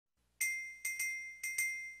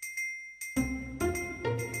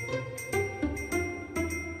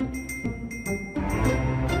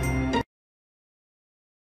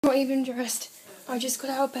not even dressed. I just got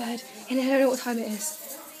out of bed and I don't know what time it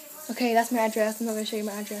is. Okay, that's my address. I'm not going to show you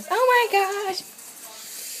my address. Oh my gosh!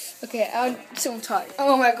 Okay, I'm so tired.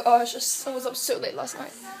 Oh my gosh, I was up so late last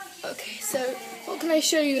night. Okay, so what can I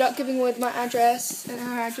show you without giving away my address and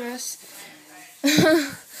our address?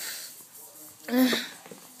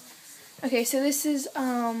 Okay, so this is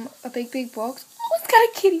a big box. Oh, it's got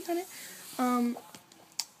a kitty on it.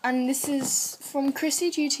 And this is from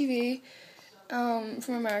crissygtv,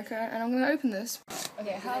 from America, and I'm gonna open this.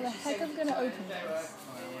 Okay, how the heck am I gonna open this?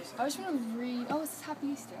 I just want to read. Oh, it's Happy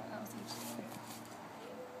Easter. That was interesting.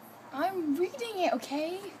 I'm reading it,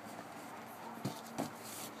 okay?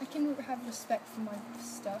 I can have respect for my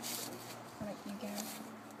stuff, like you can.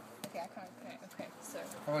 Okay, I can't. Okay, so.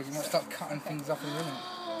 Oh, you might start cutting things up in a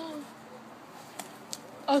minute.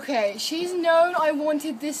 Okay, she's known I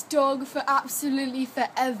wanted this dog for absolutely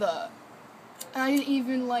forever. And I didn't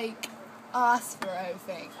even, like, ask for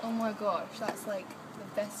everything. Oh my gosh, that's, like, the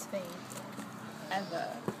best thing ever.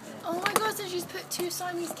 Oh my gosh, so she's put 2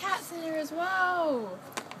 Siamese cats in here as well.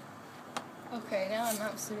 Okay, now I'm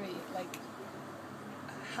absolutely, like,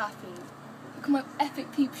 happy. Look at my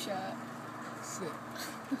epic Peep shirt. Sick.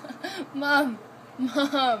 Mum. Look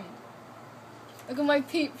at my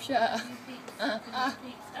Peep shirt. Oh,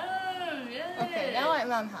 yeah. Okay, now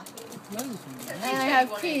I'm happy. And I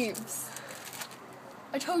have Peeps.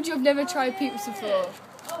 I told you I've never tried Peeps before.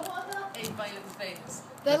 Oh, what are they? My little things.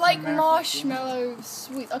 They're like marshmallow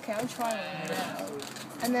sweets. Okay, I'm trying them now.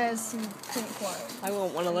 And there's some pink ones. I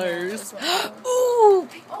want one of those. Well. Ooh!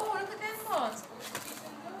 Oh, look at them ones.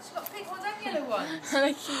 She's got pink ones and yellow ones.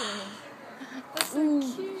 They're cute. That's so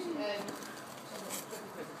cute.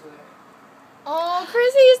 Oh,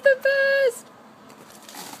 Chrissy is the best!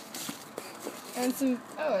 And some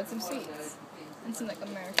sweets. And some, like,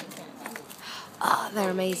 American candy. Oh,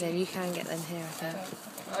 they're amazing. You can get them here, I think.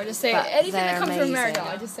 I'll just say But anything that they're comes from America,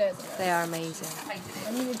 amazing. I just say it's They are amazing.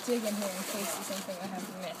 I need to dig in here in case there's something I have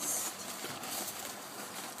missed.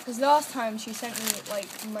 Because last time she sent me, like,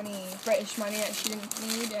 money, British money that she didn't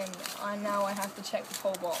need, and now I have to check the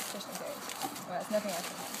whole box just in case. Well, there's nothing else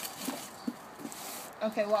in here.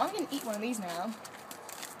 Okay, well, I'm going to eat one of these now.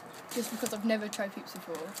 Just because I've never tried Peeps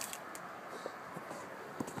before.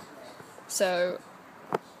 So,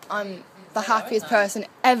 I'm the happiest person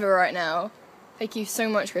ever right now. Thank you so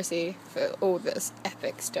much, Chrissy, for all this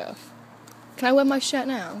epic stuff. Can I wear my shirt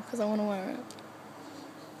now? Because I want to wear it.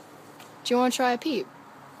 Do you want to try a Peep?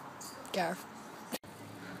 Gareth.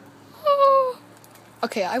 Oh.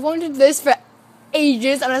 Okay, I wanted this for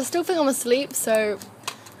ages, and I still think I'm asleep, so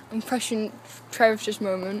I'm cherish this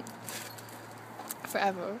moment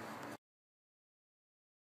forever.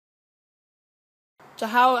 So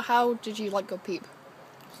how did you like your Peep?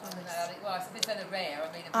 Well, if it's a rare,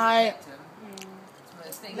 I love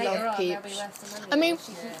They'll be Peeps. worth the money. I mean,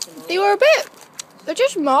 they're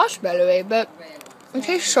just marshmallowy, but they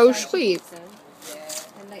taste so sweet.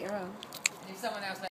 And later on. If someone else